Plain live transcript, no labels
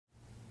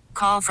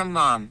call from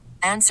mom.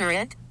 Answer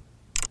it.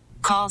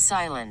 Call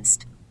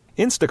silenced.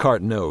 Instacart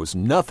knows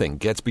nothing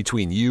gets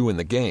between you and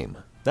the game.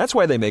 That's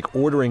why they make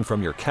ordering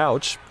from your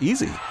couch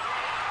easy.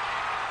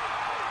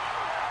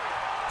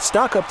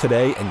 Stock up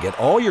today and get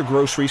all your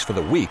groceries for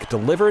the week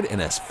delivered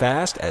in as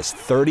fast as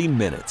 30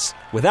 minutes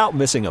without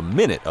missing a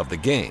minute of the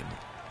game.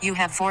 You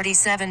have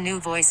 47 new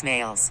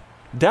voicemails.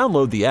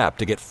 Download the app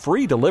to get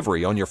free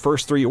delivery on your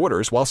first 3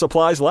 orders while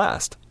supplies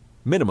last.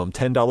 Minimum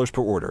 $10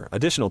 per order.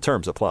 Additional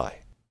terms apply.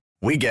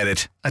 We get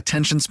it.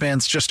 Attention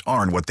spans just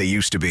aren't what they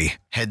used to be.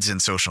 Heads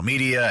in social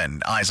media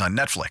and eyes on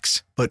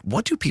Netflix. But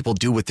what do people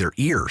do with their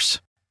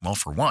ears? Well,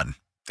 for one,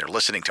 they're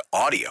listening to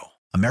audio.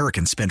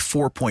 Americans spend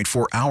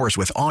 4.4 hours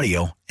with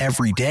audio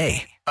every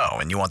day. Oh,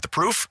 and you want the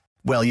proof?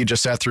 Well, you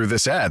just sat through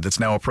this ad that's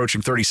now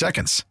approaching 30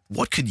 seconds.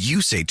 What could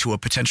you say to a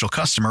potential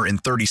customer in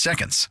 30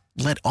 seconds?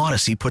 Let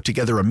Odyssey put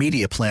together a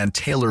media plan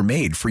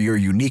tailor-made for your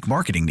unique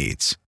marketing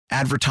needs.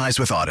 Advertise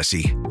with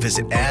Odyssey.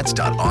 Visit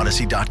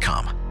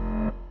ads.odyssey.com.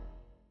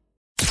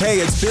 Hey,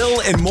 it's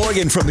Bill and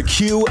Morgan from the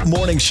Q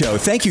Morning Show.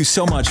 Thank you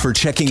so much for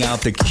checking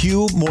out the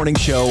Q Morning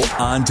Show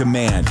on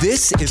demand.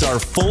 This is our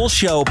full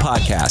show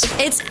podcast.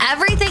 It's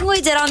everything we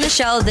did on the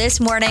show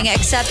this morning,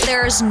 except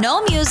there's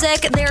no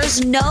music,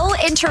 there's no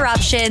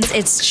interruptions.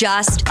 It's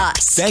just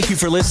us. Thank you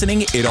for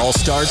listening. It all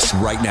starts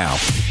right now.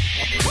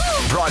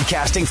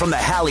 Broadcasting from the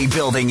Halley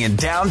Building in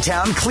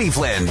downtown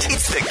Cleveland,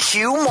 it's the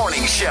Q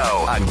Morning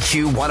Show on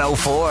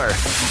Q104.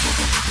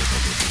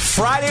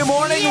 Friday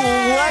morning,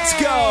 Yay! Let's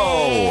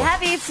go.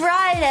 Happy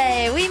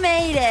Friday. We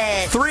made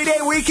it.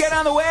 3-day weekend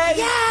on the way.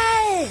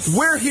 Yes.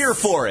 We're here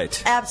for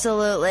it.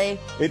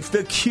 Absolutely. It's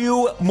the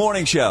Q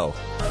Morning Show.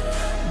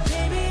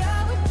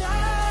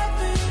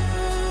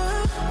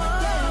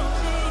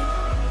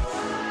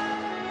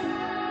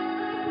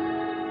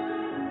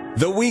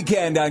 The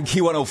weekend on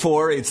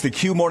Q104, it's the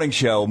Q Morning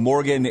Show.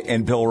 Morgan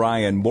and Bill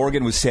Ryan.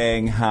 Morgan was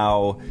saying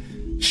how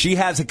she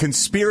has a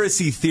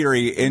conspiracy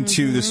theory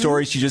into the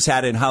story she just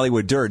had in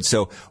Hollywood Dirt.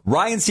 So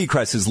Ryan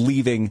Seacrest is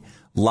leaving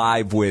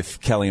live with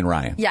Kelly and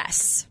Ryan.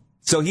 Yes.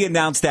 So he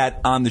announced that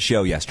on the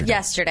show yesterday.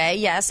 Yesterday,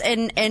 yes.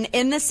 And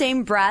in the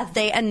same breath,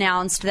 they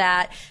announced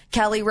that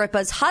Kelly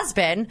Ripa's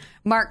husband,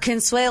 Mark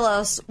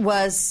Consuelos,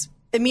 was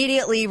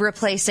immediately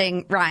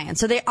replacing Ryan.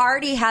 So they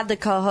already had the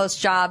co-host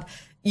job,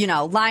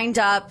 lined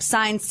up,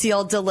 signed,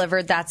 sealed,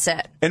 delivered. That's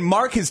it. And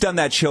Mark has done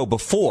that show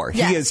before.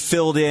 Yes. He has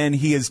filled in.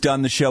 He has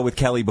done the show with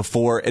Kelly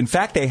before. In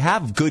fact, they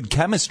have good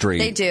chemistry.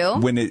 They do.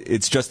 When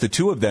it's just the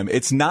two of them.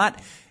 It's not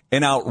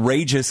an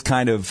outrageous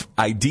kind of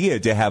idea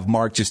to have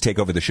Mark just take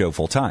over the show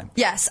full time.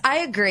 Yes, I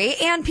agree.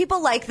 And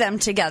people like them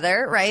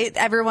together, right?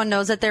 Everyone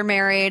knows that they're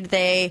married.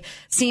 They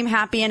seem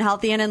happy and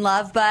healthy and in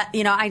love. But,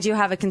 I do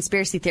have a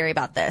conspiracy theory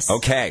about this.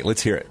 Okay,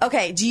 let's hear it.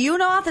 Okay, do you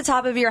know off the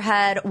top of your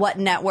head what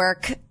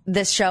network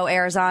this show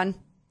airs on?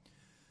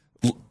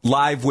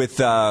 Live with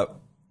Kelly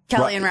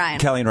and Ryan.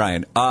 Kelly and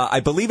Ryan. I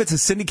believe it's a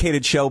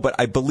syndicated show, but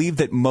I believe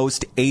that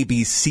most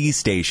ABC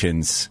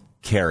stations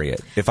carry it,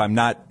 if I'm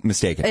not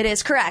mistaken. It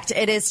is correct.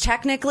 It is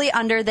technically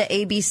under the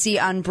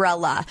ABC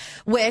umbrella,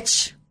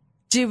 which,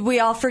 did we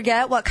all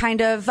forget what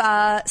kind of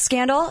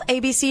scandal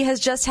ABC has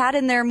just had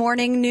in their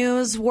morning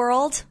news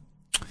world?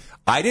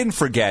 I didn't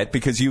forget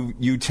because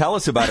you tell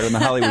us about it in the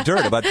Hollywood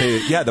Dirt about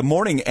the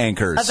morning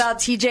anchors. About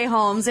TJ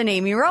Holmes and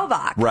Amy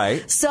Robach.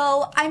 Right.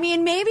 So,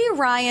 maybe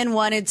Ryan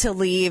wanted to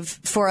leave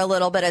for a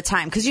little bit of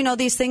time because,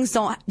 these things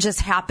don't just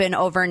happen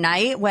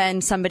overnight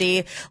when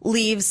somebody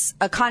leaves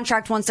a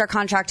contract once their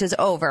contract is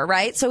over,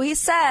 right? So he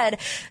said,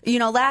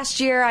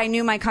 last year I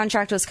knew my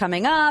contract was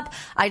coming up.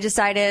 I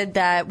decided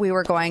that we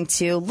were going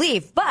to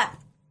leave. But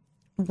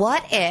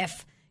what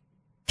if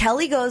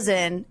Kelly goes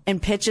in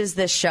and pitches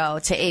this show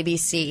to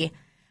ABC?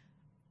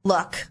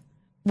 Look,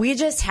 we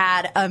just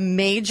had a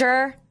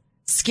major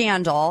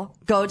scandal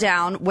go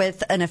down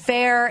with an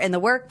affair in the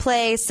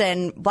workplace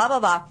and blah, blah,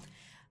 blah.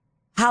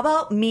 How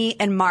about me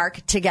and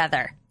Mark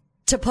together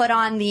to put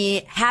on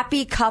the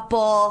happy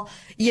couple,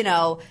 in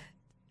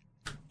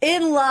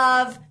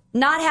love,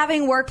 not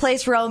having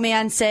workplace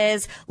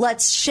romances.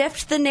 Let's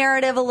shift the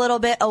narrative a little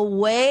bit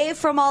away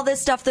from all this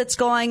stuff that's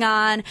going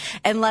on,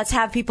 and let's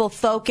have people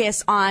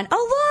focus on,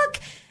 oh, look,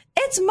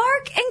 it's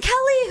Mark and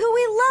Kelly who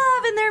we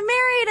love, and they're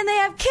married, and they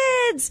have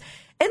kids,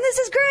 and this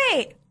is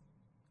great.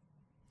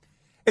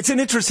 It's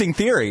an interesting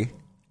theory.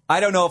 I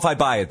don't know if I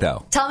buy it,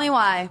 though. Tell me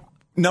why.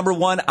 Number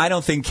one, I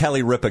don't think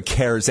Kelly Ripa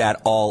cares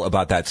at all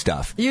about that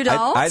stuff. You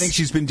don't? I think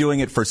she's been doing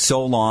it for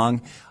so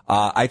long.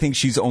 I think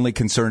she's only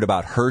concerned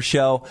about her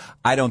show.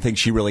 I don't think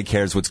she really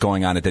cares what's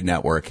going on at the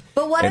network.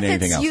 But what if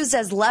it's else. used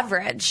as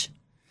leverage?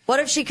 What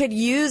if she could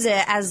use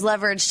it as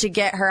leverage to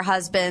get her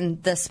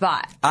husband the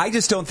spot? I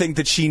just don't think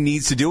that she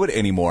needs to do it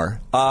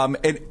anymore.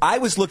 And I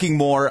was looking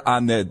more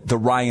on the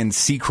Ryan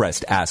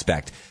Seacrest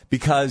aspect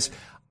because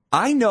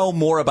I know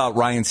more about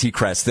Ryan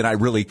Seacrest than I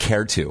really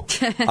care to.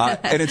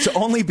 And it's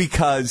only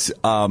because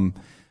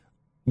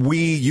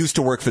we used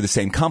to work for the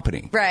same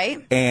company.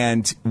 Right.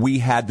 And we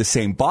had the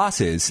same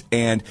bosses.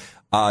 And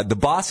the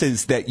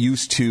bosses that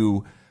used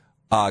to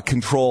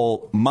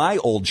control my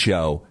old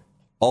show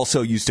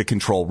also used to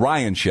control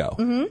Ryan's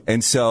show.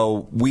 And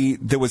so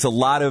there was a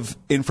lot of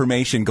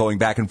information going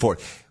back and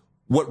forth.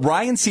 What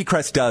Ryan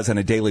Seacrest does on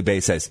a daily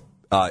basis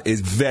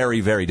is very,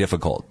 very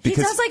difficult. He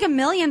does like a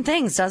million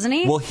things, doesn't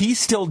he? Well, he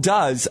still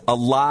does a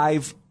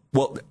live,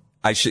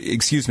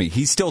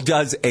 he still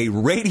does a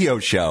radio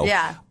show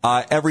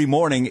every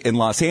morning in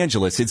Los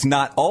Angeles. It's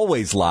not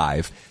always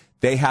live.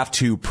 They have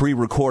to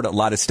pre-record a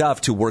lot of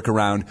stuff to work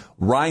around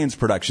Ryan's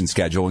production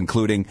schedule,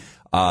 including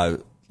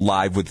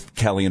live with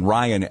Kelly and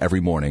Ryan every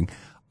morning.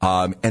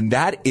 And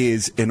that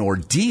is an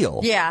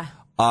ordeal. Yeah.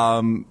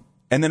 And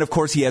then, of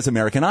course, he has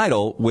American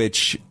Idol,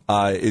 which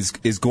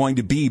is going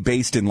to be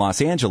based in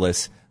Los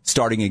Angeles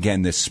starting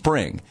again this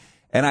spring.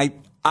 And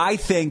I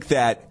think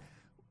that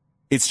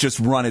it's just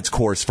run its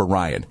course for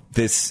Ryan.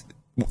 This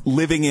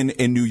living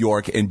in New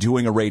York and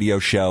doing a radio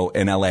show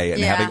in L.A.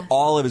 and having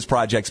all of his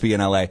projects be in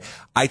L.A.,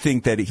 I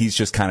think that he's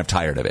just kind of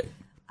tired of it.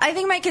 I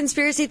think my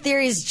conspiracy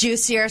theory is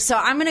juicier, so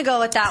I'm going to go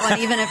with that one,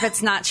 even if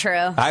it's not true.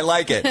 I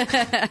like it. Get up,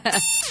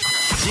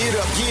 get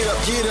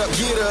up, get up,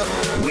 get up.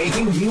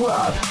 Waking you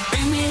up.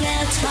 Bring me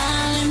that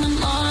smile in the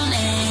morning.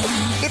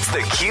 It's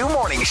the Q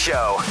Morning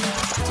Show.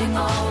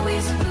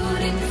 Always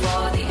rooting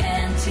for the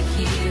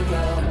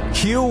anti-hero.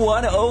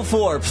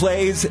 Q104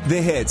 plays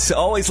the hits,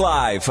 always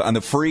live on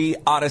the free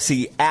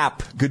Odyssey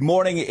app. Good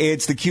morning.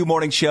 It's the Q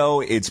Morning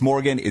Show. It's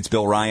Morgan. It's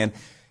Bill Ryan.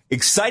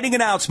 Exciting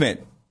announcement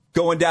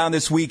going down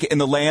this week in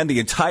the land. The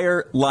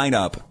entire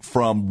lineup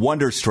from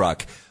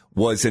Wonderstruck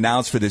was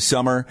announced for this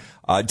summer.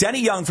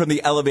 Denny Young from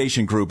the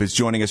Elevation Group is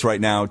joining us right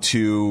now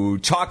to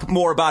talk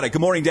more about it.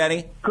 Good morning,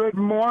 Denny. Good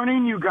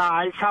morning, you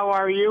guys. How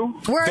are you?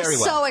 We're Very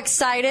well. so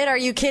excited. Are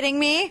you kidding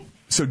me?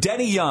 So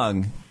Denny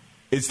Young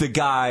is the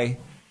guy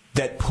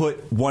that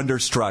put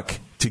Wonderstruck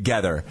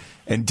together.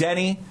 And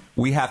Denny,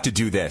 we have to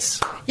do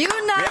this. You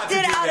knocked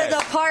it out of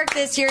the park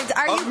this year.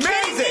 Are you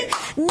kidding me?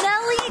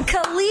 Nelly,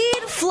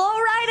 Khalid, Flo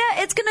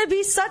Rida, it's going to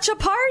be such a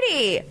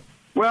party.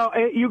 Well,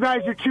 you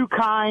guys are too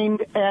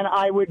kind, and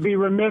I would be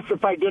remiss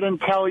if I didn't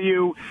tell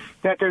you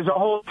that there's a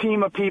whole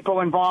team of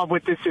people involved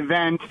with this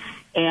event,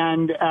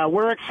 and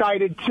we're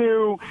excited,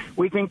 too.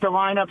 We think the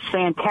lineup's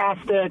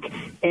fantastic,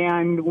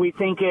 and we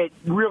think it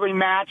really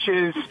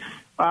matches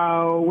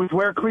with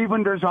where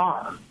Clevelanders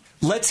are.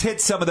 Let's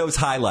hit some of those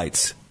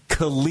highlights.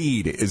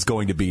 Khalid is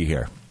going to be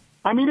here.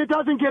 I mean, it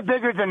doesn't get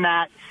bigger than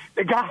that.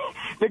 The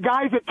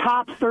guy's a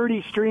top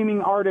 30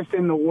 streaming artist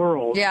in the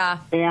world. Yeah.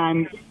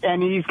 And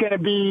he's going to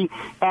be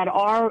at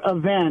our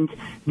event.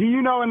 Do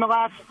you know in the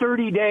last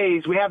 30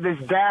 days, we have this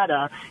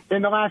data,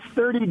 in the last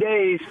 30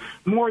 days,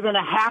 more than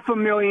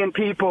 500,000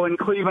 people in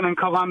Cleveland and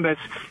Columbus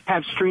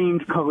have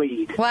streamed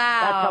Khalid. Wow.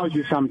 That tells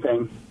you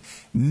something.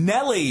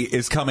 Nelly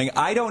is coming.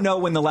 I don't know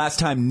when the last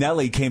time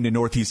Nelly came to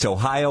Northeast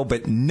Ohio,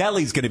 but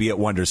Nelly's going to be at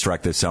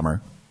Wonderstruck this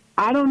summer.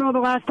 I don't know the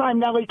last time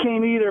Nelly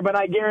came either, but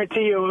I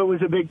guarantee you it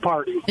was a big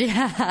party.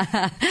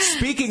 Yeah.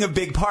 Speaking of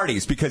big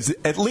parties, because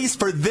at least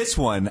for this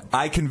one,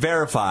 I can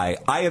verify,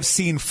 I have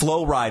seen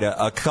Flo Rida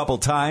a couple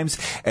times,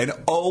 and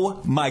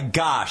oh my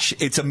gosh,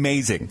 it's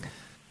amazing.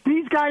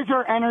 These guys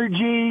are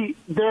energy.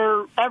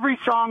 Every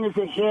song is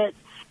a hit.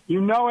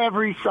 You know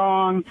every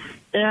song.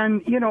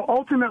 And,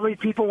 ultimately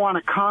people want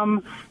to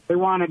come. They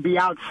want to be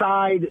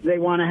outside. They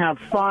want to have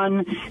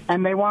fun.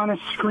 And they want to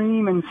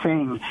scream and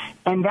sing.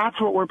 And that's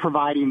what we're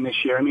providing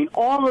this year. I mean,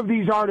 all of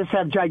these artists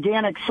have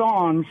gigantic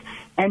songs,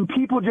 and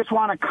people just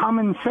want to come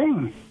and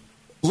sing.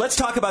 Let's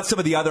talk about some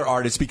of the other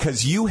artists,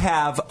 because you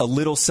have a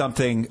little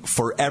something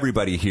for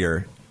everybody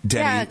here,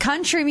 Denny. Yeah,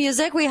 country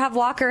music. We have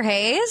Walker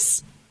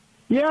Hayes.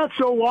 Yeah,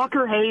 so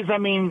Walker Hayes, I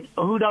mean,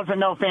 who doesn't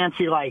know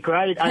Fancy Like,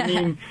 right? I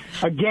mean,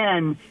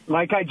 again,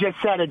 like I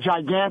just said, a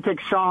gigantic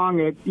song.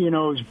 It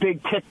was a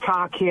big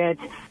TikTok hit.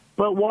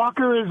 But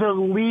Walker is a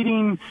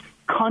leading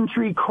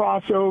country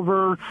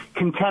crossover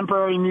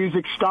contemporary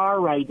music star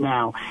right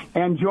now.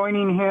 And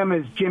joining him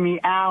is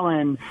Jimmy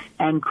Allen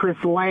and Chris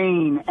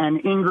Lane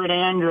and Ingrid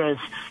Andress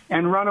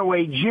and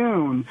Runaway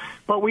June.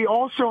 But we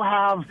also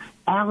have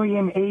Allie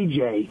and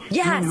AJ.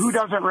 Yes. I mean, who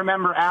doesn't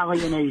remember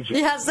Allie and AJ?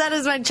 Yes, that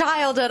is my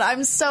childhood.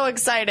 I'm so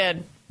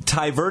excited.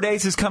 Ty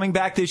Verdes is coming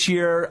back this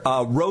year.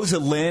 Rosa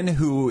Lynn,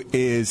 who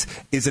is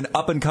an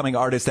up-and-coming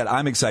artist that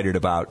I'm excited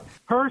about.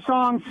 Her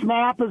song,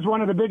 Snap, is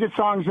one of the biggest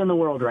songs in the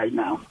world right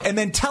now. And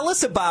then tell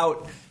us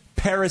about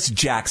Paris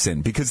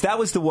Jackson, because that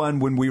was the one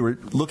when we were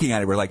looking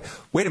at it, we're like,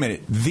 wait a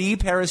minute, the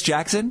Paris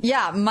Jackson?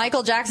 Yeah,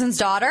 Michael Jackson's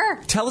daughter.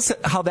 Tell us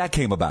how that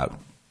came about.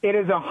 It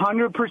is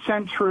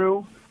 100%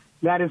 true.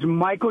 That is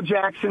Michael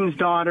Jackson's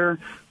daughter.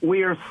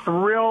 We are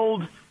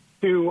thrilled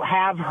to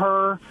have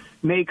her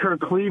make her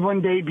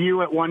Cleveland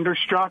debut at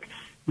Wonderstruck.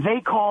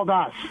 They called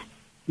us.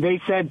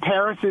 They said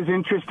Paris is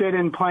interested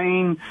in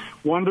playing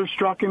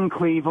Wonderstruck in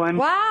Cleveland.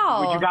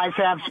 Wow.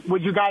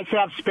 Would you guys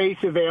have space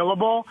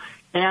available?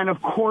 And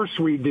of course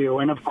we do.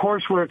 And of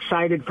course we're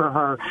excited for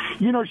her.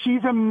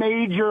 She's a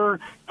major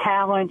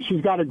talent.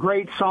 She's got a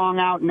great song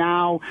out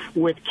now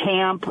with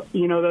Camp.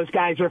 Those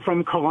guys are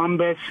from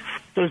Columbus.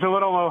 There's a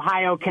little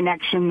Ohio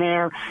connection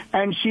there.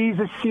 And she's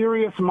a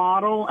serious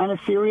model and a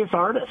serious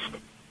artist.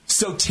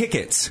 So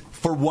tickets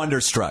for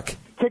Wonderstruck.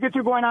 tickets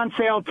are going on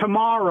sale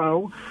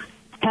tomorrow,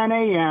 10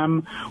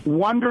 a.m.,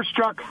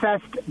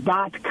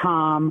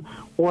 wonderstruckfest.com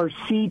or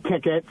C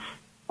Tickets.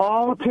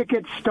 All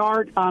tickets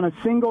start on a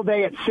single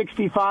day at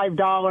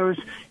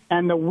 $65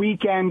 and the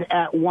weekend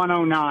at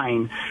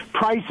 $109.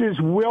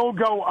 Prices will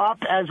go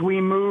up as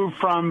we move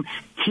from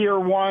Tier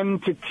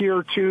 1 to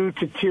Tier 2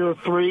 to Tier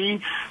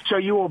 3, so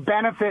you will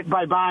benefit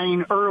by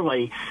buying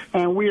early.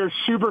 And we are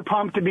super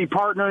pumped to be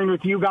partnering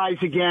with you guys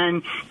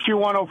again.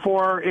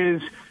 Q104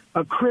 is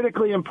a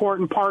critically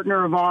important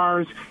partner of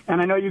ours, and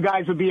I know you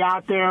guys will be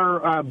out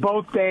there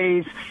both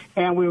days,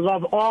 and we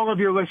love all of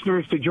your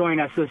listeners to join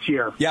us this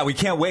year. Yeah, we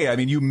can't wait. I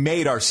mean, you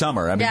made our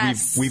summer. I mean,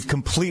 Yes. we've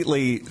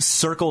completely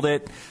circled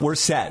it. We're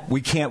set.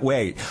 We can't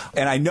wait.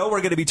 And I know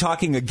we're going to be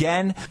talking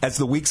again as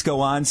the weeks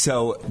go on.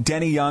 So,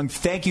 Denny Young,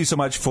 thank you so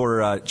much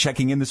for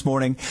checking in this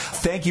morning.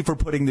 Thank you for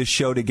putting this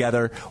show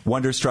together,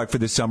 Wonderstruck, for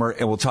this summer,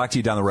 and we'll talk to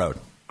you down the road.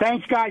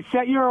 Thanks, guys.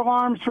 Set your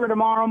alarms for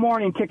tomorrow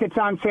morning. Tickets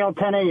on sale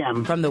 10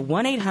 a.m. From the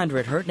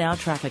 1-800-HURT-NOW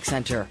Traffic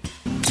Center.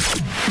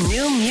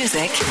 New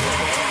music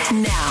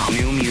now.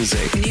 New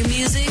music. New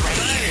music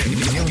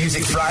here. New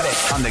Music Friday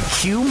on the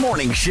Q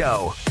Morning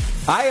Show.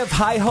 I have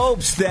high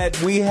hopes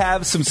that we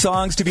have some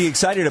songs to be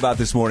excited about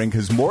this morning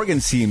because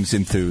Morgan seems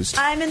enthused.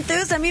 I'm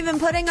enthused. I'm even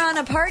putting on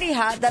a party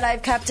hat that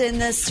I've kept in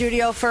this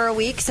studio for a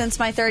week since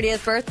my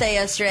 30th birthday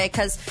yesterday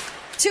because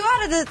 2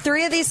 out of the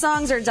 3 of these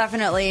songs are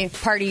definitely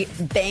party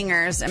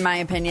bangers, in my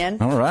opinion.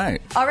 All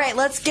right. All right,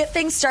 let's get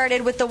things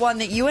started with the one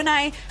that you and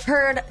I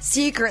heard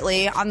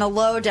secretly on the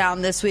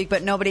lowdown this week,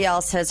 but nobody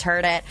else has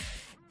heard it.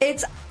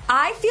 It's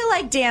I Feel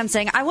Like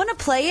Dancing. I want to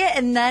play it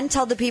and then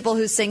tell the people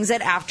who sings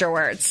it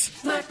afterwards.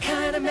 My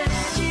kind of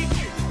magic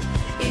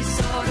is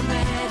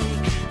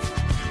automatic.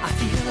 I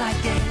feel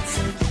like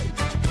dancing.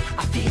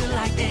 I feel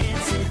like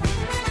dancing.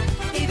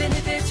 Even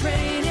if it's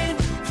raining,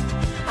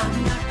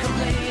 I'm not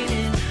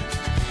complaining.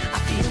 I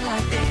feel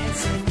like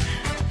dancing.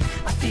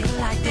 I feel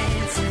like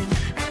dancing.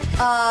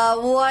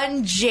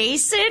 One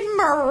Jason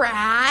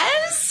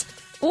Mraz?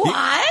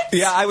 What?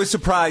 Yeah, I was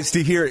surprised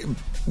to hear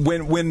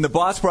when the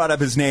boss brought up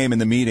his name in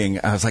the meeting.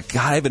 I was like,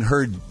 God, I haven't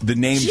heard the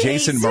name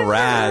Jason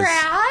Mraz.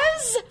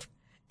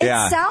 It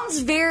Yeah. sounds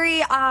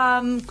very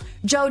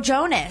Joe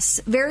Jonas,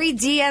 very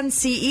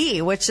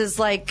DNCE, which is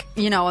like,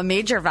 a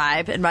major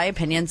vibe in my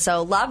opinion.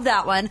 So love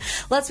that one.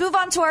 Let's move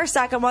on to our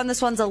second one.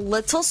 This one's a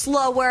little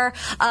slower.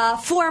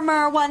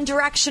 Former One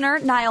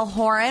Directioner Niall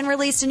Horan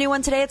released a new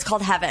one today. It's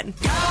called Heaven.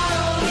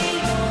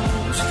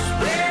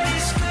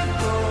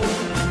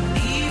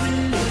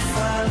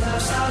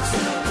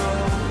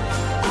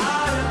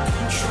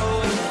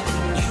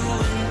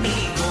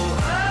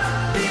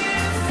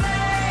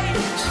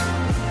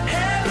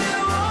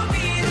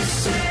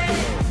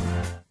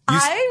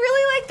 I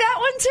really like that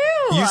one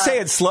too. You say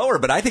it's slower,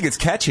 but I think it's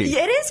catchy.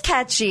 It is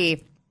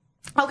catchy.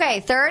 Okay,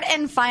 third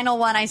and final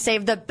one. I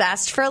saved the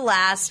best for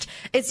last.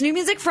 It's new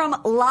music from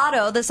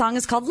Lotto. The song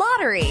is called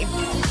Lottery.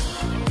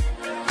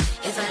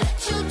 If I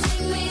let you take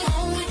me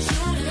home with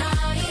you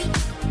tonight.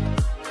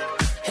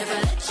 If I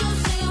let you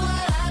see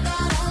what I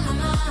got on my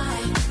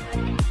mind.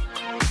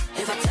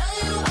 If I tell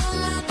you all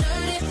my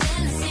dirty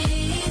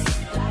fantasies.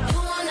 You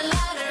won the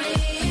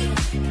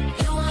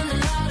lottery. You won the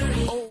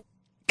lottery.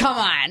 Come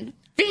on.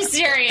 Be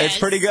serious. It's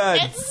pretty good.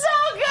 It's so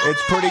good.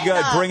 It's pretty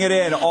good. Bring it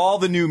in. All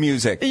the new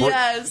music.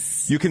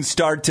 Yes. You can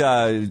start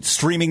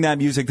streaming that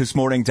music this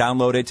morning.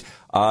 Download it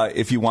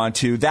if you want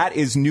to. That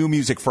is New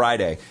Music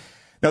Friday.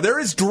 Now, there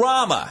is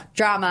drama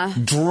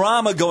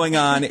going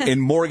on in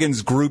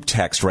Morgan's group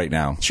text right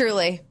now.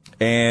 Truly.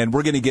 And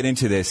we're going to get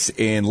into this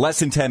in less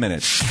than 10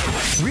 minutes.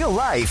 Real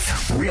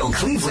life, real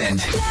Cleveland.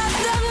 Let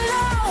them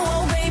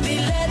know, baby,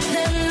 let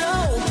them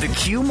know. The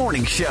Q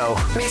Morning Show.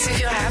 Makes me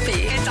feel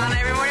happy. It's on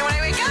every morning when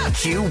I wake up.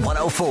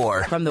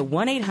 Q104. From the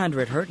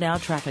 1-800-HURT-NOW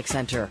Traffic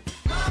Center.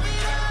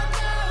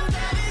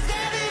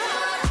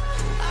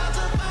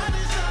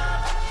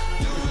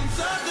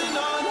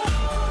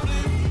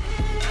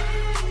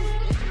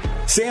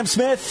 Sam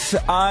Smith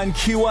on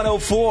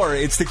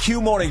Q104. It's the Q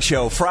Morning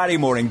Show, Friday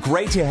morning.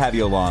 Great to have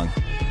you along.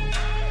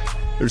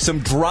 There's some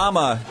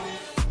drama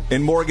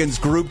in Morgan's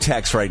group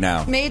text right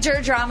now.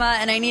 Major drama,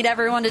 and I need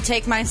everyone to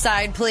take my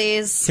side,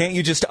 please. Can't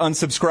you just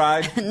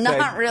unsubscribe?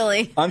 Not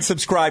really.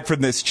 Unsubscribe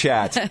from this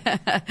chat.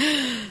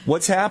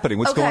 What's happening?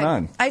 What's going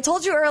on? I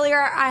told you earlier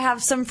I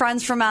have some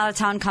friends from out of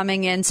town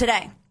coming in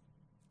today.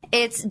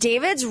 It's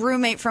David's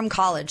roommate from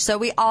college. So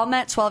we all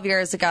met 12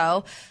 years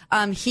ago.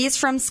 He's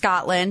from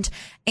Scotland,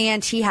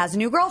 and he has a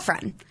new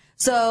girlfriend.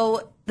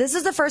 So this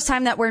is the first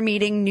time that we're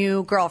meeting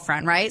new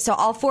girlfriend, right? So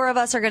all 4 of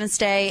us are going to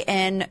stay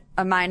in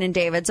mine and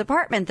David's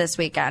apartment this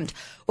weekend.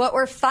 What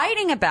we're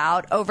fighting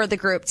about over the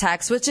group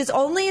text, which is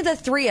only the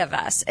 3 of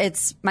us.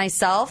 It's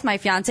myself, my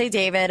fiance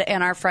David,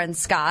 and our friend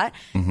Scott,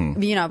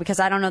 because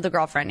I don't know the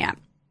girlfriend yet.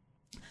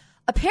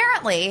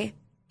 Apparently,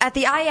 at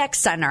the IX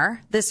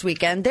Center this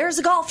weekend, there's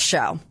a golf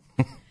show.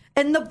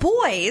 And the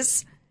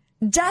boys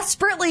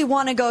desperately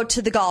want to go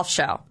to the golf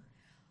show.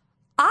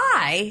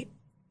 I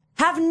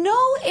have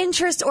no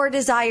interest or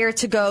desire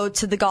to go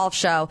to the golf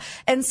show.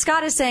 And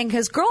Scott is saying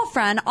his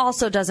girlfriend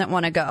also doesn't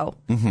want to go.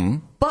 Mm-hmm.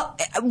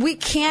 But we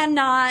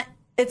cannot,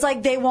 it's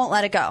like they won't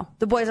let it go.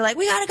 The boys are like,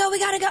 we gotta go.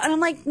 And I'm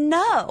like,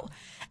 no.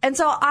 And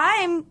so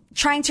I'm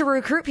trying to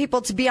recruit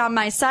people to be on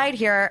my side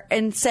here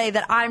and say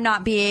that I'm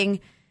not being,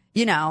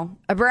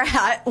 a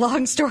brat,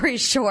 long story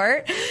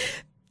short,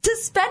 to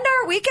spend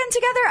our weekend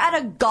together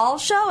at a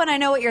golf show. And I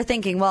know what you're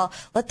thinking. Well,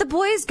 let the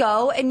boys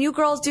go and you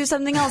girls do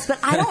something else. But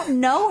I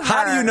don't know her.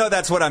 How do you know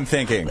that's what I'm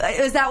thinking?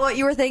 Is that what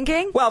you were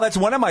thinking? Well, that's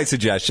one of my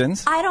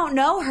suggestions. I don't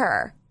know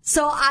her.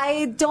 So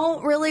I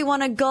don't really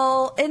want to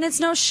go, and it's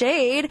no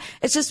shade.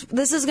 It's just,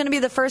 this is going to be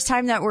the first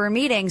time that we're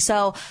meeting.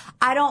 So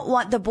I don't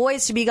want the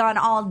boys to be gone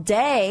all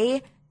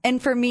day and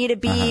for me to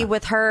be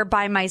with her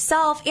by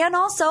myself. And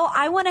also,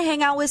 I want to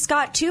hang out with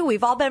Scott too.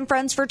 We've all been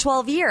friends for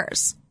 12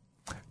 years.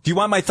 Do you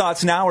want my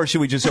thoughts now, or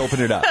should we just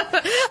open it up?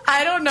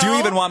 I don't know. Do you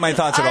even want my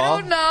thoughts at all?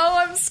 I don't know.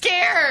 I'm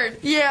scared.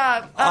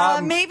 Yeah.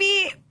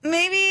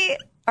 Maybe.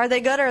 Are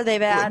they good or are they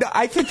bad?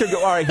 I think they're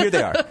good. All right, here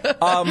they are.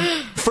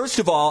 First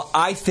of all,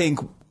 I think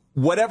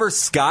whatever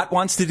Scott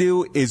wants to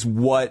do is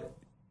what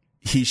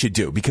he should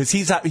do, because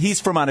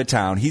he's from out of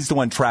town. He's the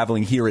one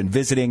traveling here and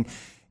visiting.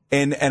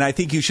 And I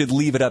think you should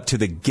leave it up to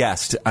the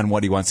guest on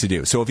what he wants to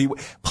do. So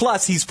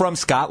plus he's from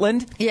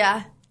Scotland.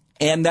 Yeah.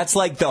 And that's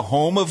like the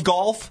home of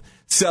golf.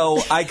 So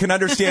I can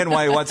understand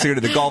why he wants to go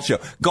to the golf show.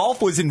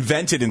 Golf was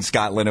invented in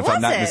Scotland, if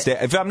I'm not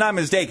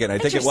mistaken. I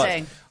think it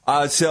was.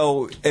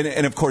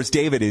 And of course,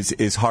 David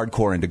is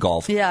hardcore into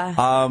golf. Yeah.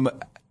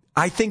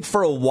 I think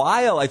for a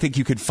while, I think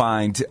you could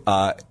find,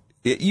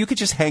 you could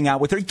just hang out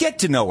with her, get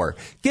to know her.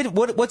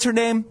 What's her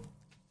name?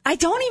 I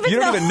don't even know.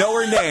 You don't even know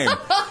her name.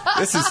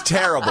 This is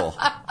terrible.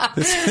 Come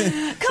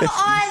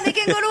on, they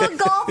can go to a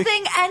golf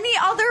thing any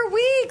other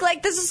week.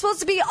 Like, this is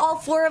supposed to be all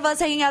four of us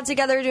hanging out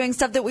together doing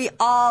stuff that we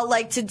all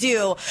like to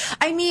do.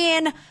 I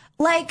mean,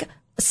 like,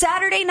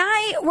 Saturday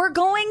night, we're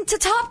going to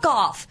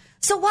Topgolf.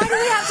 So why do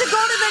we have to go to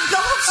the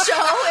golf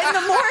show in the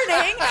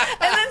morning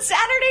and then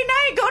Saturday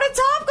night go to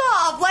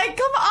Topgolf? Like,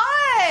 come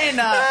on.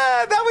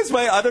 That was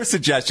my other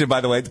suggestion,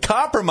 by the way.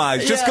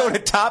 Compromise. Just go to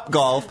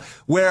Topgolf,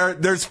 where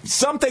there's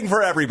something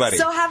for everybody.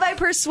 So have I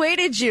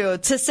persuaded you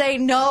to say,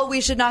 no,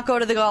 we should not go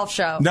to the golf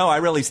show? No, I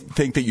really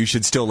think that you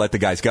should still let the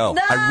guys go.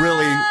 No!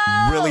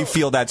 I really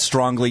feel that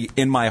strongly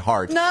in my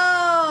heart.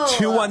 No.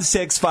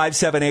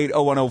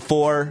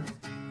 216-578-0104.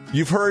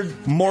 You've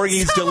heard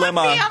Morgie's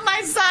dilemma. Be on my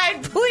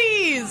side,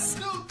 please.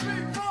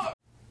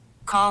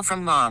 Call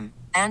from mom.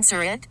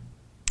 Answer it.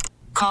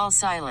 Call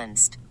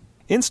silenced.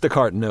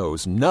 Instacart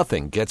knows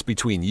nothing gets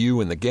between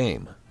you and the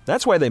game.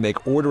 That's why they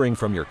make ordering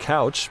from your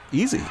couch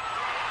easy.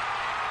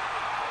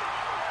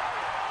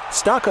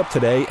 Stock up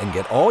today and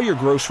get all your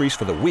groceries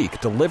for the week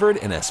delivered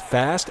in as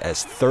fast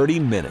as 30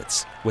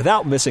 minutes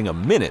without missing a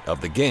minute of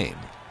the game.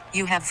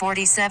 You have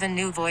 47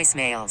 new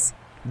voicemails.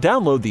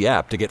 Download the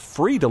app to get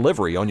free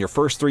delivery on your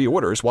first 3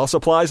 orders while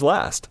supplies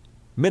last.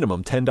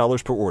 Minimum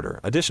 $10 per order.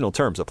 Additional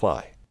terms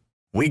apply.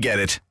 We get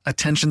it.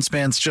 Attention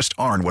spans just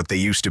aren't what they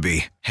used to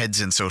be.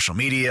 Heads in social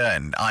media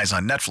and eyes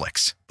on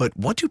Netflix. But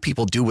what do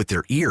people do with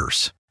their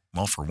ears?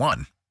 Well, for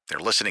one, they're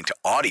listening to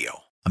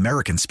audio.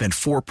 Americans spend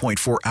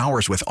 4.4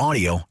 hours with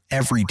audio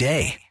every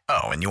day.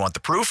 Oh, and you want the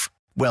proof?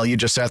 Well, you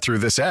just sat through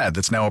this ad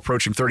that's now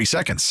approaching 30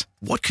 seconds.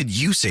 What could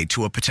you say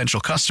to a potential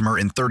customer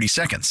in 30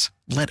 seconds?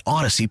 Let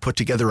Odyssey put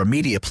together a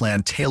media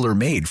plan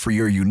tailor-made for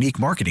your unique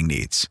marketing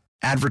needs.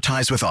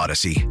 Advertise with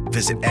Odyssey.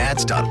 Visit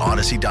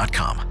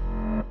ads.odyssey.com.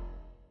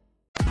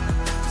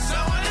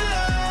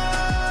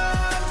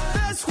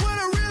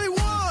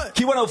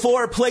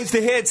 Q104 plays the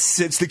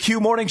hits. It's the Q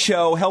Morning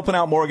Show, helping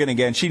out Morgan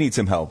again. She needs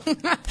some help.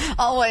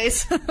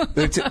 Always.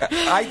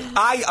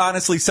 I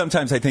honestly,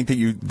 sometimes I think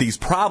that these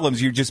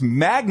problems, you just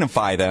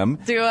magnify them.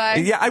 Do I?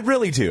 Yeah, I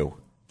really do.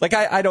 Like,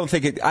 I don't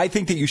think I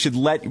think that you should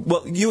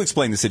you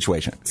explain the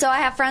situation. So I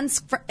have friends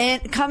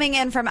coming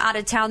in from out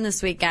of town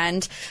this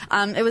weekend.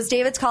 It was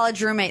David's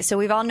college roommate, so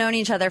we've all known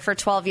each other for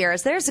 12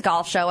 years. There's a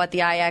golf show at the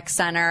IX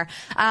Center.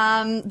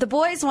 The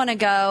boys want to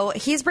go.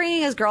 He's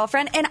bringing his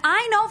girlfriend, and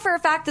I know for a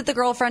fact that the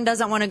girlfriend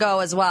doesn't want to go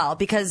as well,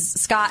 because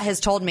Scott has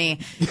told me,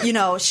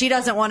 she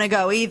doesn't want to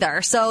go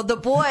either. So the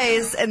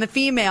boys and the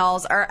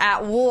females are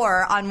at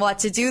war on what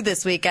to do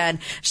this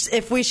weekend,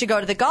 if we should go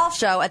to the golf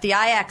show at the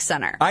IX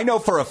Center. I know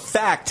for a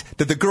fact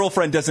that the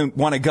girlfriend doesn't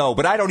want to go,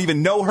 but I don't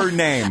even know her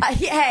name.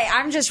 Hey,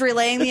 I'm just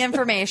relaying the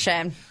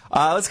information.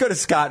 Let's go to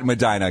Scott in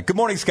Medina. Good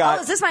morning, Scott.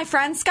 Oh, is this my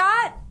friend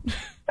Scott?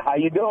 How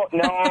you doing?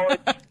 No,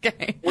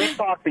 okay. We've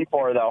talked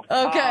before, though.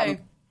 Okay.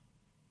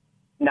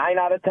 9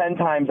 out of 10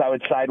 times I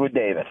would side with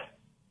Davis.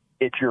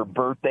 It's your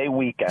birthday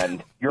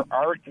weekend. Your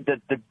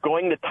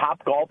going to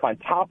Topgolf on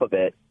top of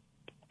it.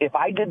 If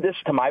I did this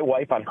to my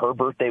wife on her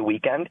birthday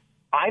weekend,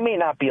 I may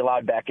not be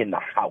allowed back in the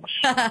house.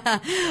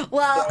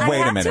 Well,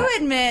 I have to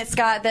admit,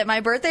 Scott, that my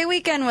birthday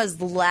weekend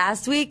was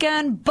last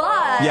weekend,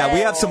 but... Yeah,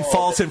 we have some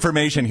false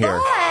information here.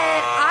 But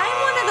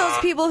I'm one of those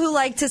people who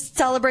like to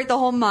celebrate the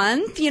whole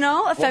month,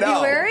 of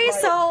February,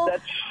 so...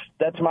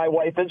 That's my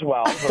wife as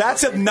well.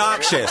 That's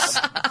obnoxious.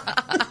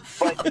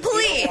 But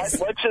Please.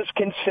 Let's just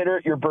consider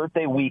it your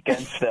birthday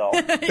weekend still.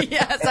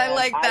 Yes, I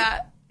like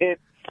that.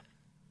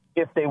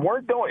 If you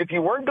weren't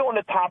going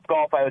to Top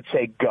Golf, I would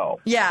say go.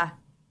 Yeah.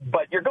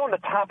 But you're going to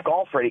Top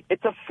Golf already.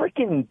 It's a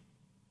freaking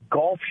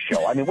golf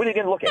show. I mean, what are you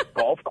going to look at?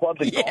 Golf clubs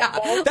and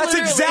golf balls? That's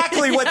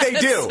exactly what they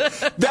do.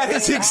 That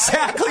is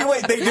exactly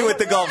what they do at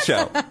the golf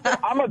show.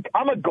 I'm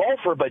a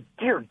golfer, but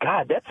dear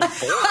God, that's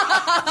boring.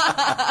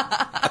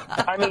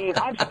 I mean,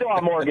 I'm still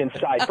on Morgan's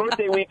side.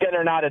 Birthday weekend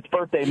or not, it's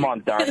birthday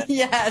month, darn it.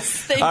 Yes.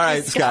 Thank All you,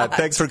 right, Scott.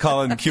 Thanks for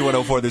calling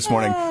Q104 this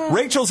morning.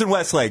 Rachel's in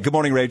Westlake. Good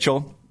morning,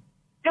 Rachel.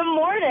 Good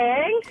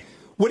morning.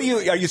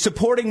 Are you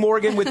supporting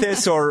Morgan with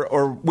this,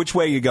 or which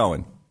way are you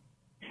going?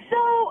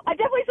 So I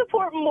definitely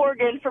support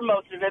Morgan for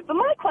most of it, but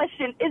my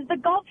question is the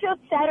golf show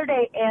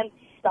Saturday and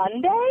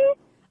Sunday?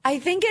 I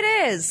think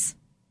it is.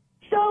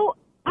 So,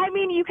 I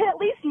mean, you can at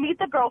least meet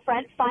the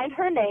girlfriend, find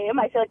her name.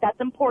 I feel like that's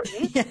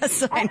important.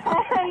 Yes, I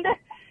know. And,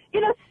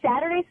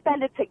 Saturday,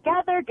 spend it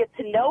together, get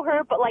to know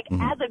her, but,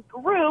 as a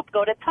group,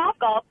 go to Top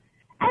Golf.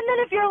 And then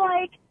if you're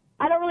like,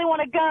 I don't really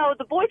want to go,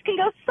 the boys can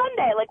go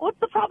Sunday. Like, what's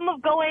the problem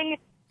of going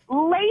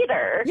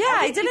later? Yeah,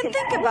 I didn't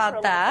think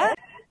about that.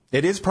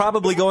 It is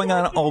probably going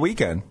on all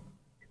weekend.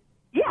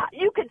 Yeah,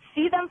 you could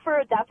see them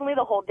for definitely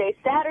the whole day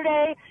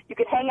Saturday. You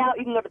could hang out.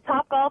 You can go to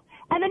Top Golf.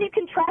 And then you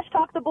can trash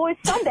talk the boys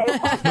Sunday.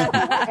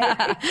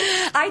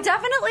 I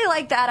definitely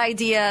like that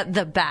idea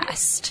the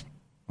best.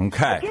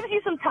 Okay. It gives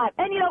you some time.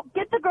 And,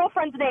 get the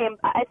girlfriend's name.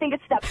 I think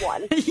it's step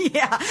one.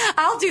 Yeah,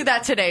 I'll do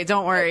that today.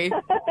 Don't worry.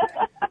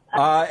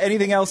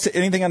 Anything else?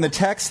 Anything on the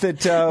text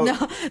that... No,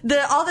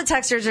 all the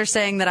texters are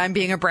saying that I'm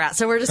being a brat,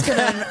 so we're just going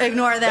to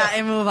ignore that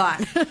and move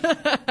on.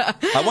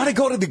 I want to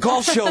go to the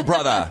golf show,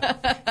 brother.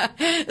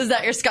 Is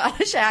that your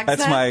Scottish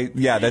accent?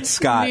 That's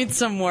Scott. Need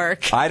some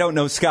work. I don't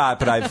know Scott,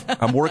 but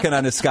I'm working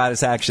on a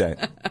Scottish accent.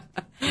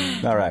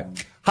 All right.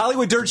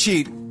 Hollywood Dirt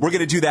Sheet. We're going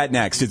to do that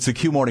next. It's the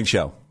Q Morning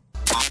Show.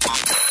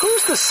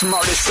 Who's the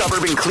smartest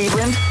suburb in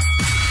Cleveland?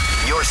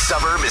 Your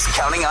suburb is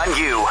counting on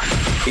you.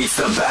 It's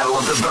the Battle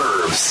of the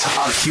Burbs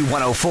on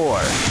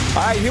Q104.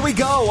 All right, here we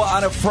go.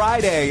 On a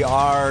Friday,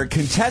 our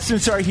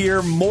contestants are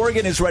here.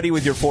 Morgan is ready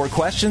with your 4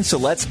 questions, so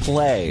let's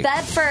play.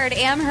 Bedford,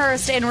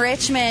 Amherst, and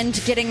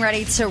Richmond getting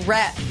ready to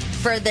rep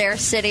for their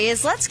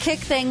cities. Let's kick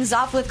things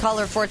off with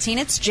caller 14.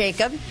 It's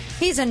Jacob.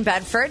 He's in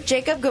Bedford.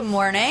 Jacob, good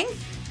morning.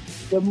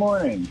 Good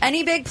morning.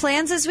 Any big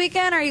plans this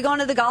weekend? Are you going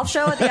to the golf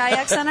show at the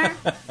IX Center?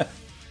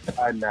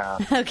 No.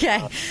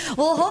 Okay.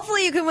 Well,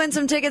 hopefully you can win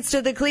some tickets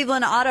to the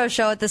Cleveland Auto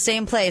Show at the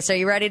same place. Are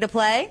you ready to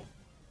play?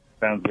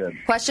 Sounds good.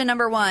 Question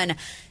number 1.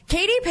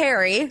 Katy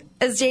Perry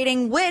is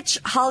dating which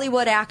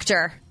Hollywood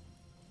actor?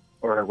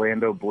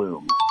 Orlando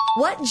Bloom.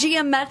 What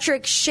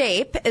geometric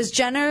shape is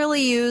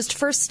generally used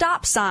for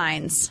stop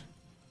signs?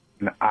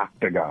 An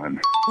octagon.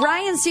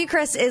 Ryan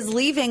Seacrest is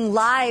leaving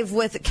Live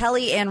with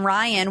Kelly and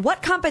Ryan.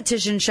 What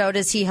competition show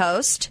does he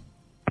host?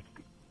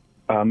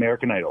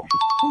 American Idol.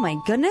 Oh, my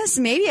goodness.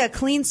 Maybe a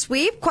clean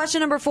sweep.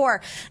 Question number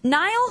 4.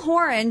 Niall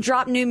Horan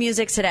dropped new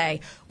music today.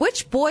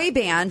 Which boy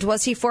band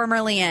was he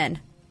formerly in?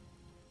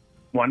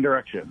 One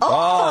Direction.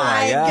 Oh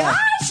my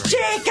gosh,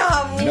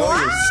 Jacob. Know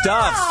your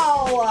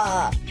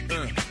stuff.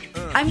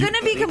 I'm going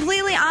to be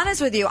completely honest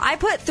with you. I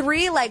put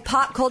 3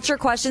 pop culture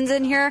questions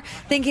in here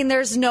thinking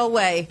there's no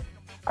way.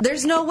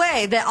 There's no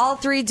way that all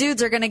 3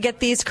 dudes are going to get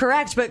these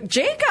correct. But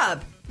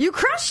Jacob, you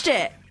crushed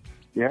it.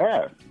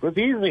 Yeah, it was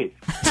easy.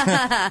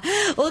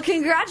 Well,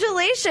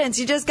 congratulations.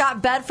 You just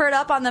got Bedford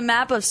up on the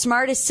map of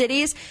smartest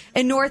cities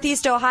in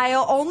Northeast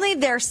Ohio. Only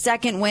their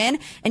second win.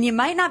 And you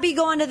might not be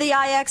going to the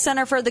IX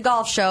Center for the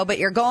golf show, but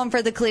you're going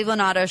for the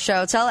Cleveland Auto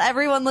Show. Tell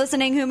everyone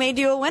listening who made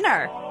you a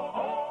winner.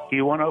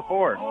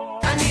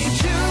 Q104. I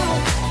need you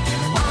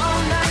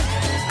all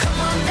night. Come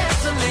on,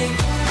 dance with me.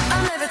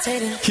 I'm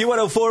levitating.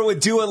 Q104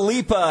 with Dua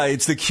Lipa.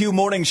 It's the Q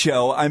Morning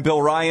Show. I'm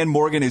Bill Ryan.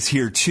 Morgan is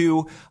here,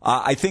 too.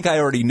 I think I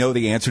already know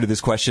the answer to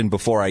this question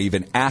before I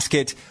even ask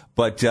it.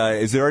 But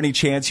is there any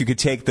chance you could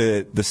take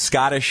the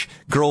Scottish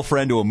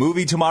girlfriend to a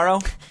movie tomorrow?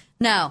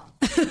 No.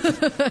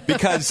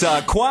 Because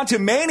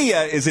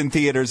Quantumania is in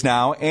theaters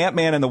now.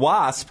 Ant-Man and the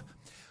Wasp.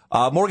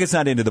 Morgan's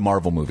not into the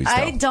Marvel movies, though.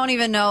 I don't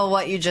even know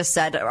what you just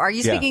said. Are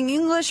you speaking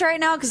English right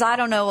now? Because I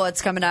don't know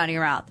what's coming out of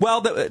your mouth.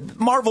 Well, the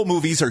Marvel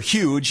movies are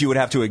huge. You would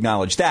have to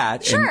acknowledge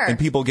that. Sure. And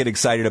people get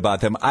excited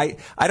about them. I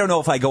don't know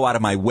if I go out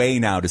of my way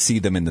now to see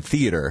them in the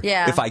theater.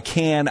 Yeah. If I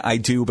can, I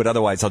do. But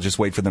otherwise, I'll just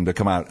wait for them to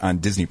come out on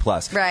Disney+.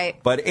 Right.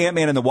 But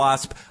Ant-Man and the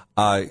Wasp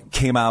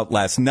came out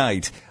last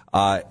night.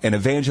 And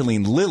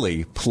Evangeline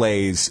Lilly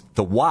plays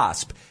the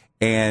Wasp.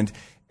 And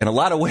in a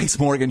lot of ways,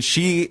 Morgan,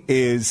 she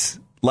is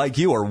like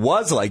you, or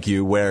was like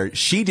you, where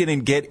she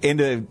didn't get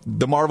into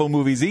the Marvel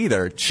movies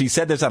either. She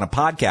said this on a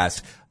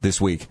podcast. this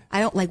week.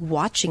 I don't like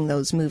watching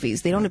those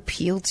movies. They don't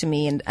appeal to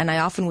me, and I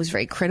often was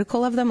very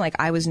critical of them. Like,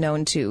 I was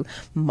known to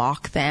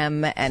mock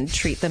them and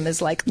treat them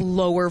as like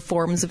lower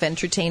forms of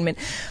entertainment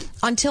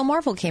until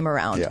Marvel came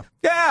around.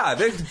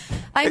 Yeah.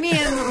 I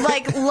mean,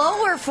 like,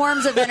 lower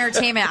forms of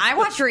entertainment. I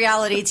watch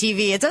reality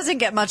TV. It doesn't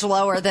get much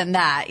lower than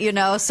that, you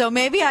know? So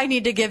maybe I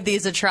need to give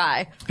these a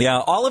try. Yeah,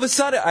 all of a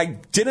sudden, I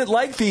didn't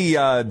like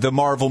the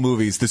Marvel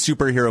movies, the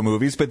superhero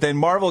movies, but then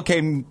Marvel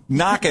came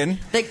knocking.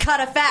 They cut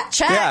a fat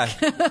check.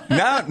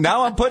 Yeah.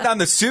 Now I'm putting on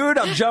the suit.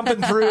 I'm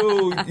jumping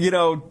through,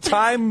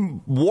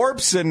 time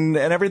warps and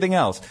everything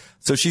else.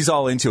 So she's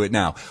all into it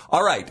now.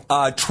 All right.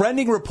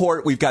 Trending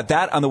report. We've got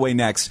that on the way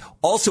next.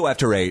 Also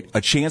after 8,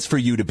 a chance for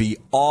you to be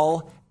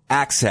all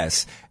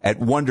access at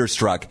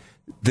Wonderstruck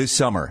this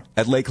summer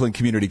at Lakeland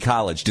Community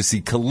College to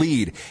see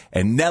Khalid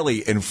and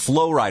Nelly and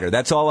Flo Rida.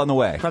 That's all on the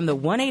way. From the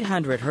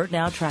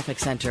 1-800-HURT-NOW Traffic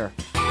Center.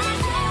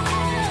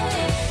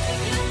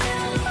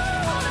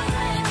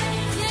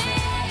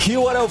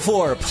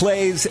 Q104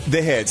 plays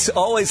the hits,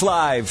 always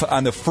live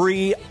on the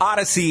free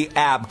Odyssey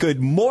app.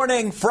 Good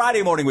morning,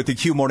 Friday morning with the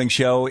Q Morning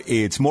Show.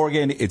 It's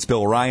Morgan, it's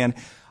Bill Ryan.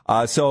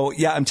 I'm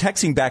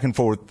texting back and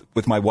forth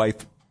with my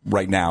wife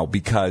right now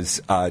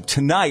because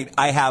tonight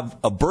I have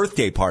a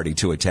birthday party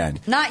to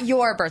attend. Not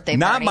your birthday party.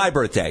 Not my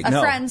birthday, no.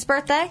 A friend's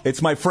birthday?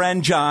 It's my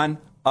friend John.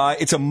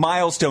 It's a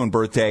milestone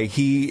birthday.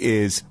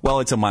 It's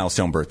a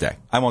milestone birthday.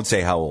 I won't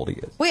say how old he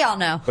is. We all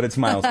know. But it's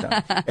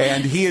milestone.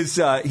 And he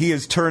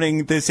is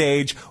turning this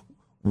age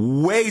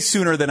way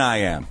sooner than I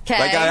am. Okay.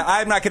 Like,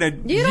 I'm not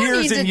going to,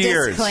 years and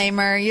years.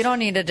 Disclaimer. You don't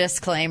need a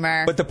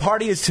disclaimer. But the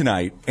party is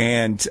tonight,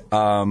 and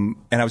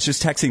I was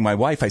just texting my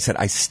wife. I said,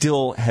 I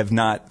still have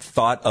not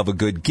thought of a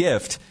good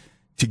gift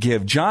to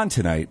give John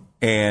tonight.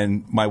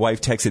 And my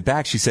wife texted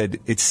back. She said,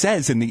 it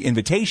says in the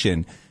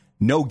invitation,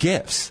 no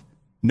gifts.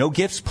 No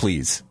gifts,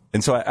 please.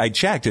 And so I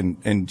checked,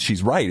 and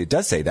she's right. It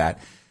does say that.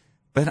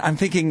 But I'm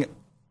thinking,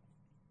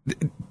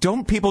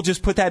 don't people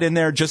just put that in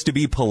there just to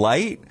be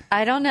polite?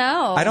 I don't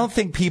know. I don't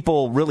think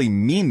people really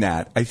mean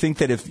that. I think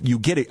that if you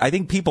get it, I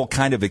think people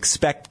kind of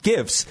expect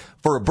gifts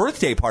for a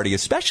birthday party,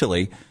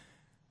 especially.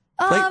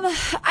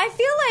 I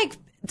feel like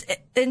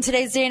in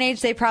today's day and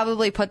age, they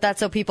probably put that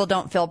so people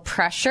don't feel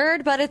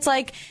pressured. But it's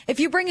like,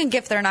 if you bring a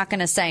gift, they're not going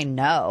to say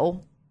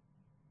no.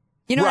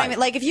 You know what I mean?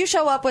 Like, if you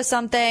show up with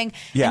something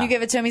and you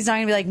give it to him, he's not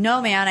going to be like, no,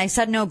 man, I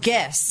said no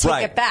gifts.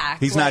 Take it back.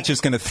 He's not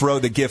just going to throw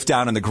the gift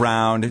down on the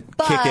ground,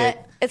 kick it.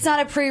 It's not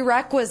a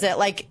prerequisite.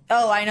 Like,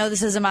 oh, I know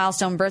this is a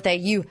milestone birthday.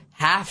 You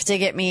have to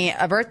get me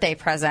a birthday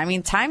present. I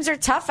mean, times are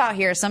tough out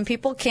here. Some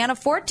people can't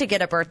afford to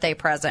get a birthday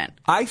present.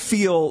 I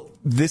feel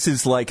this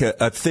is like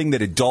a thing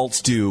that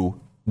adults do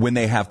when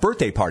they have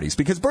birthday parties,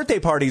 because birthday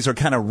parties are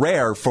kind of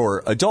rare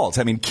for adults.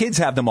 I mean, kids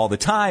have them all the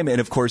time. And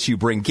of course, you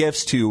bring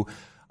gifts to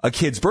a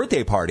kid's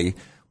birthday party.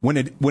 When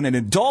an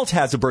adult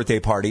has a birthday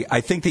party, I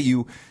think that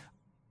you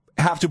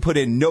have to put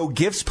in no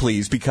gifts,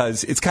 please,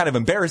 because it's kind of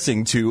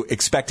embarrassing to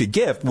expect a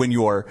gift when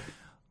you're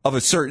of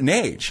a certain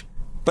age.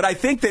 But I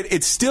think that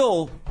it's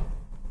still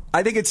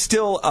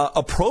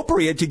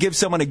appropriate to give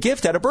someone a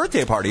gift at a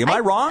birthday party. Am I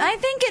wrong? I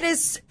think it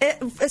is,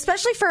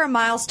 especially for a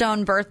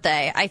milestone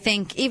birthday. I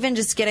think even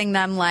just getting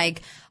them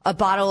like a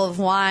bottle of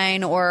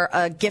wine or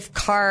a gift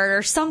card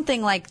or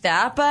something like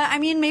that. But I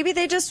mean, maybe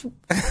they just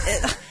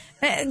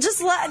I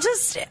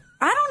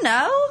don't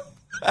know.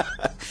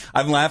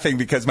 I'm laughing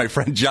because my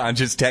friend John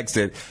just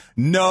texted,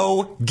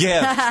 no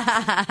gift.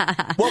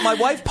 Well, my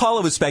wife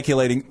Paula was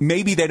speculating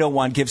maybe they don't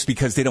want gifts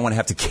because they don't want to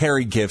have to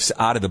carry gifts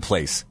out of the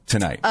place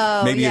tonight.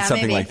 Oh, maybe it's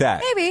something like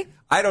that. Maybe.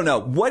 I don't know.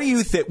 What do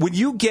you think? When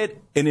you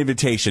get an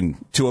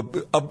invitation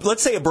to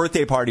let's say a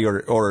birthday party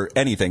or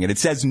anything, and it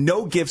says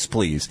no gifts,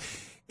 please,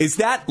 is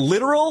that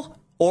literal,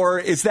 or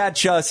is that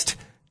just,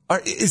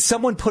 is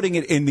someone putting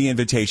it in the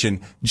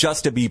invitation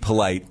just to be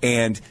polite,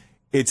 and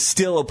it's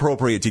still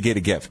appropriate to get a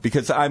gift?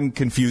 Because I'm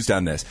confused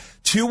on this.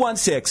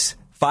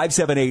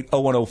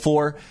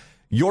 216-578-0104.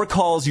 Your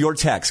calls, your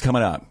texts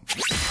coming up.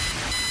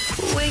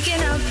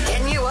 Waking up,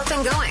 getting you up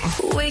and going.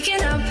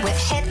 Waking up with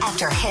hit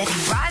after hit.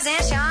 Rise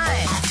and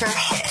shine after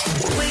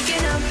hit.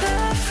 Waking up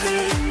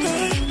every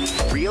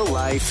day. Real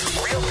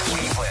life, real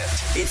Cleveland.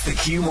 It's the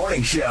Q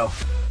Morning Show.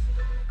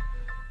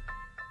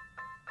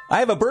 I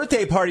have a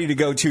birthday party to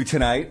go to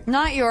tonight.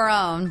 Not your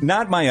own.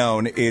 Not my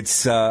own.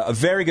 It's a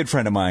very good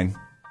friend of mine.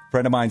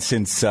 Friend of mine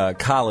since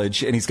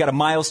college, and he's got a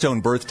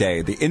milestone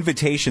birthday. The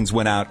invitations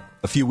went out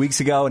a few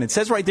weeks ago, and it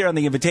says right there on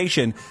the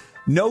invitation,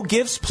 no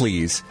gifts,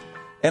 please.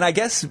 And I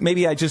guess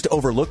maybe I just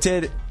overlooked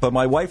it, but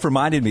my wife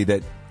reminded me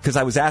that, because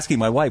I was asking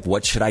my wife,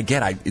 what should I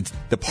get?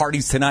 The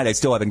party's tonight. I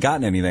still haven't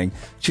gotten anything.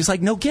 She's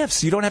like, no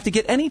gifts. You don't have to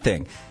get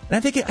anything. And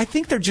I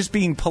think they're just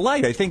being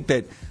polite. I think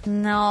that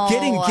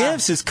getting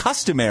gifts is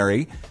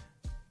customary.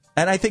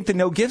 And I think the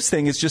no gifts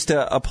thing is just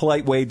a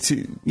polite way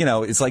to,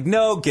 it's like,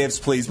 no gifts,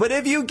 please. But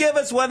if you give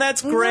us one,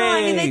 that's great. No,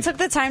 I mean, they took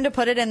the time to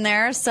put it in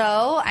there.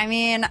 So, I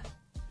mean,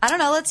 I don't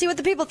know. Let's see what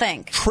the people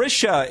think.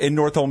 Trisha in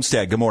North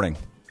Olmsted. Good morning.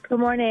 Good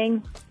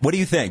morning. What do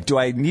you think? Do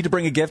I need to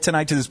bring a gift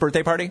tonight to this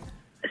birthday party?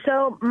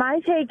 So my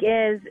take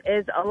is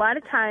a lot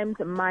of times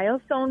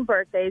milestone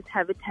birthdays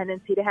have a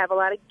tendency to have a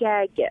lot of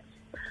gag gifts.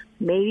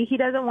 Maybe he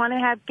doesn't want to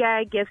have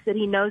gag gifts that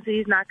he knows that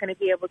he's not going to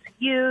be able to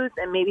use,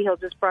 and maybe he'll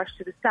just brush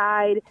to the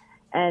side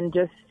and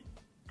just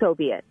so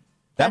be it.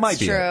 That might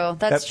be true.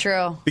 That's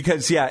true.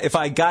 Because, if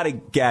I got a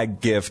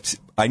gag gift,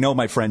 I know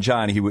my friend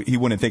John, he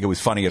wouldn't think it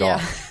was funny at all.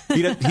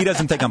 He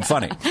doesn't think I'm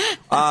funny.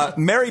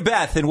 Mary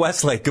Beth in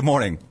Westlake, good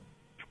morning.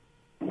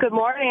 Good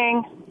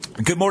morning.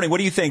 Good morning. What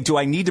do you think? Do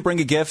I need to bring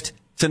a gift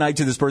tonight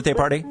to this birthday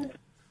party?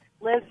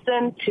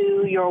 Listen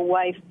to your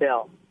wife,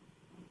 Bill.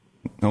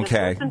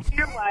 Okay. Just listen to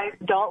your wife.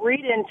 Don't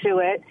read into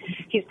it.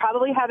 He's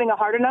probably having a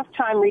hard enough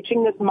time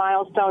reaching this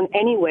milestone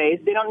anyways.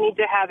 They don't need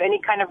to have any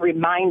kind of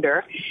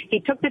reminder. He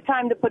took the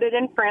time to put it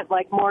in print,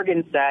 like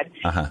Morgan said.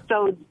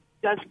 So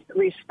just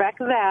respect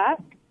that,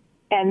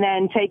 and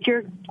then take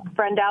your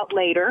friend out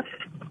later.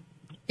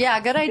 Yeah,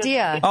 good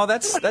idea. Oh,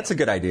 that's a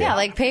good idea. Yeah,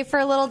 like pay for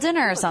a little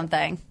dinner or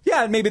something.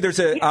 Yeah, maybe there's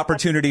an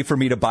opportunity for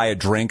me to buy a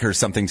drink or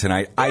something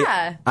tonight.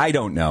 Yeah. I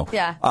don't know.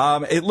 Yeah.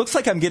 It looks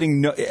like I'm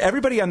getting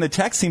everybody on the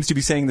text seems to be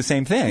saying the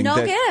same thing.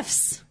 No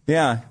gifts.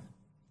 Yeah.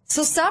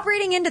 So stop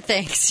reading into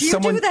things. You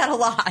do that a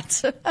lot.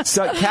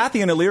 So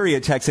Kathy in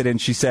Elyria texted in.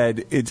 She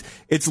said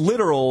it's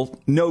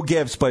literal, no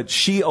gifts, but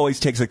she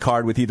always takes a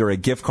card with either a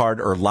gift card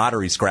or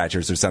lottery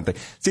scratchers or something.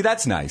 See,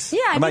 that's nice.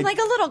 Yeah, I mean, like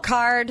a little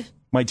card.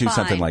 Might do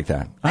something like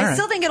that. All right.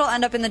 Still think it'll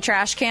end up in the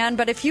trash can,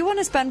 but if you want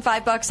to spend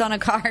 $5 on a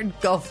card,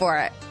 go for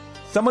it.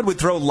 Someone would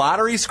throw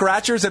lottery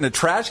scratchers in a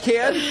trash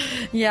can?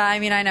 Yeah, I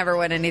mean, I never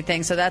win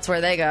anything, so that's where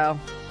they go.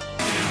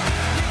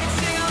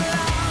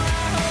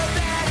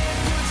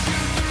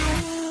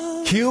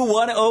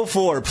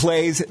 Q104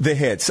 plays the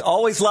hits.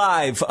 Always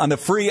live on the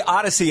free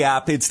Odyssey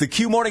app. It's the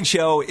Q Morning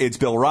Show. It's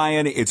Bill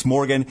Ryan. It's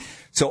Morgan.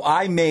 So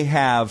I may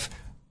have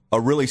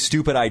a really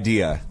stupid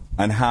idea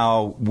on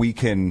how we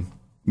can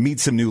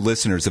meet some new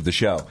listeners of the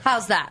show.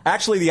 How's that?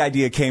 Actually, the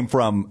idea came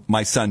from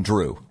my son,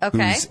 Drew,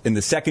 who's in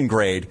the second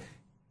grade,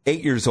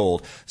 8 years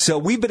old. So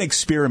we've been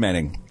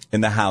experimenting in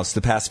the house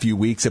the past few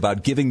weeks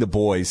about giving the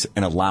boys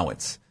an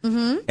allowance.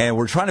 Mm-hmm. And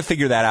we're trying to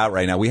figure that out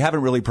right now. We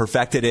haven't really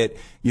perfected it.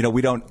 I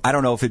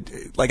don't know if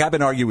it, like I've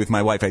been arguing with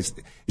my wife, it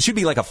should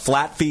be like a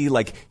flat fee.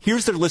 Like,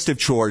 here's their list of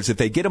chores. If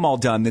they get them all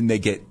done, then they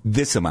get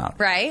this amount.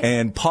 Right.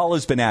 And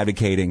Paula's been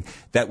advocating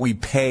that we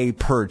pay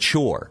per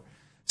chore.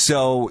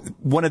 So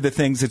one of the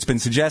things that's been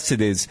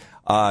suggested is,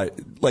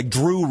 like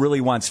Drew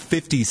really wants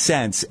 50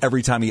 cents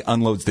every time he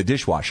unloads the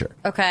dishwasher.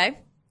 Okay.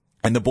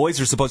 And the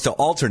boys are supposed to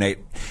alternate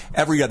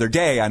every other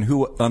day on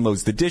who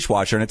unloads the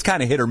dishwasher. And it's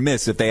kind of hit or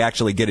miss if they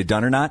actually get it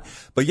done or not.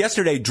 But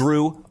yesterday,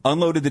 Drew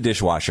unloaded the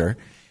dishwasher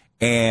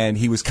and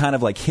he was kind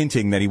of like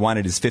hinting that he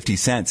wanted his 50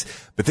 cents.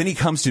 But then he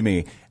comes to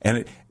me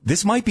and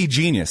this might be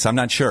genius. I'm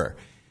not sure.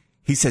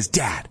 He says,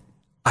 Dad,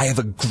 I have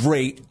a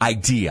great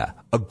idea.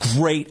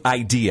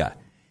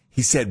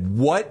 He said,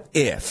 what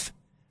if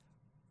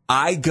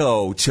I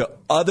go to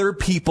other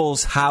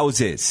people's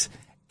houses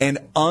and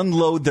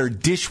unload their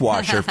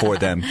dishwasher for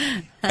them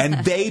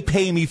and they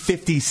pay me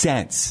 50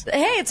 cents?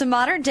 Hey, it's a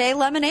modern day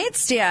lemonade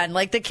stand.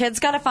 Like, the kid's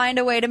got to find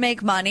a way to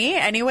make money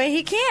any way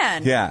he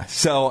can. Yeah.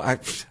 So I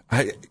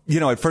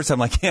at first I'm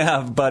like,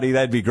 yeah, buddy,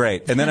 that'd be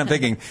great. And then I'm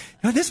thinking,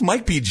 this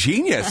might be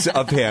genius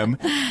of him.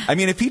 I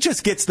mean, if he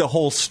just gets the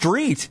whole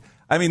street,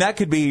 I mean, that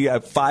could be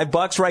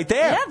 $5 right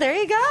there. Yeah, there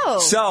you go.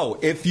 So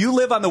if you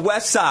live on the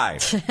west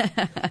side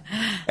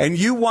and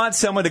you want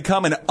someone to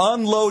come and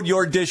unload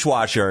your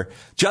dishwasher,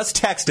 just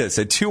text us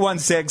at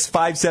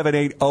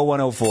 216-578-0104.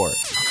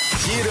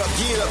 Get up,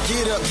 get up,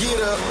 get up, get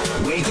up.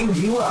 Waking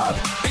you up.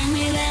 Bring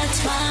me that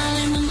smile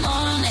in the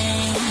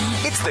morning.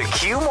 It's the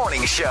Q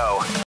Morning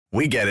Show.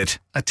 We get it.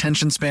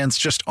 Attention spans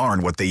just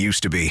aren't what they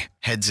used to be.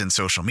 Heads in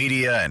social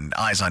media and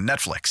eyes on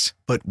Netflix.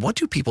 But what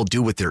do people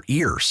do with their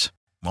ears?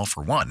 Well,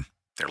 for one,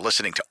 they're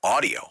listening to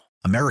audio.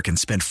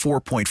 Americans spend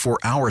 4.4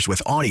 hours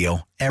with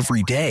audio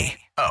every day.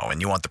 Oh,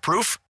 and you want the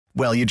proof?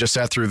 Well, you just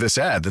sat through this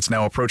ad that's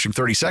now approaching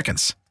 30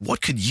 seconds.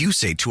 What could you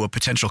say to a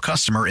potential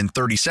customer in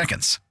 30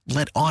 seconds?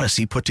 Let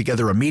Odyssey put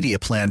together a media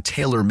plan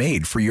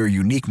tailor-made for your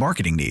unique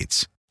marketing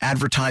needs.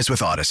 Advertise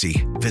with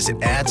Odyssey.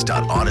 Visit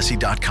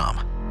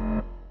ads.odyssey.com.